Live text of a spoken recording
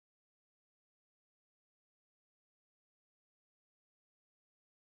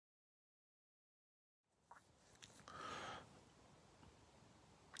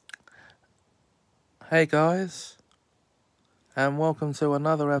Hey guys, and welcome to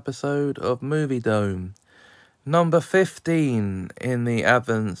another episode of Movie Dome, number 15 in the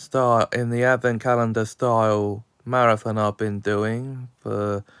Advent calendar style marathon I've been doing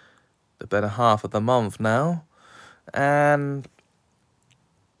for the better half of the month now, and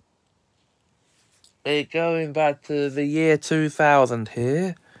we're going back to the year 2000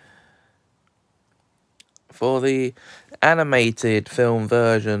 here for the animated film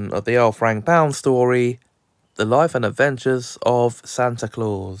version of the L. Frank Baum story, The Life and Adventures of Santa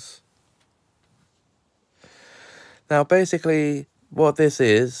Claus. Now, basically, what this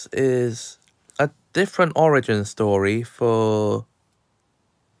is a different origin story for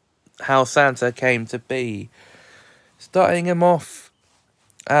how Santa came to be. Starting him off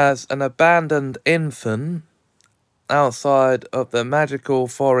as an abandoned infant outside of the magical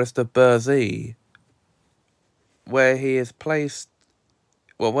forest of Burzee, where he is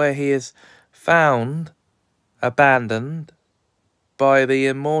found abandoned by the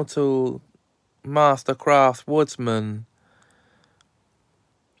immortal mastercraft woodsman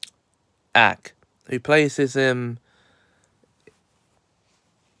Ack, who places him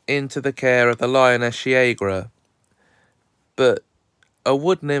into the care of the lioness Shiegra. But a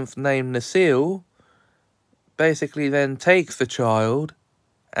wood nymph named Necile basically then takes the child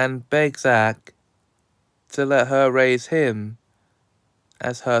and begs Ack to let her raise him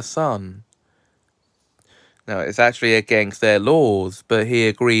as her son. Now, it's actually against their laws, but he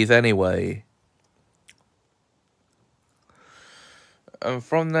agrees anyway. And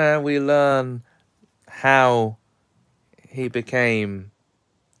from there we learn how he became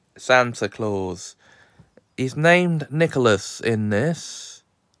Santa Claus. He's named Nicholas in this,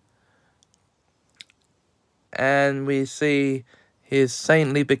 and we see his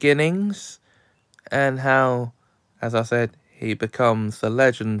saintly beginnings and how, as I said, he becomes the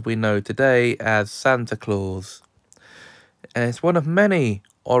legend we know today as Santa Claus. And it's one of many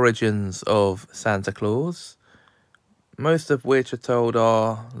origins of Santa Claus, most of which are told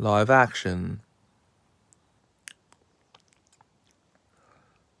are live action.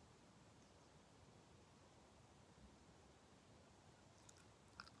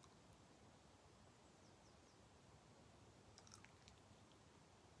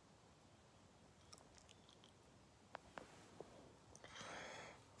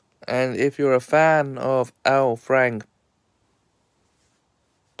 And if you're a fan of L. Frank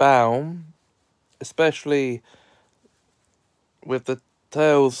Baum, especially with the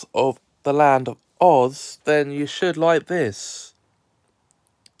Tales of the Land of Oz, then you should like this.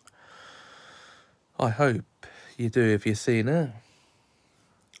 I hope you do if you've seen it.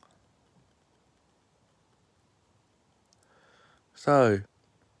 So,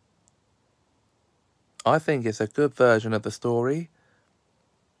 I think it's a good version of the story.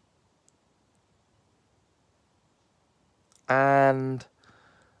 And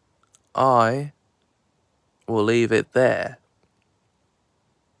I will leave it there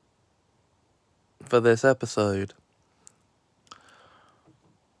for this episode.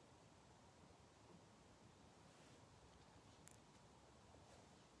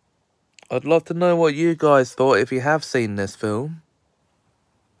 I'd love to know what you guys thought if you have seen this film.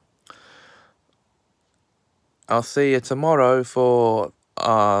 I'll see you tomorrow for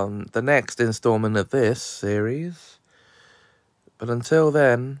the next installment of this series. But until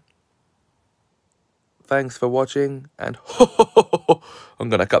then, thanks for watching, and I'm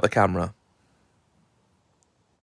gonna cut the camera.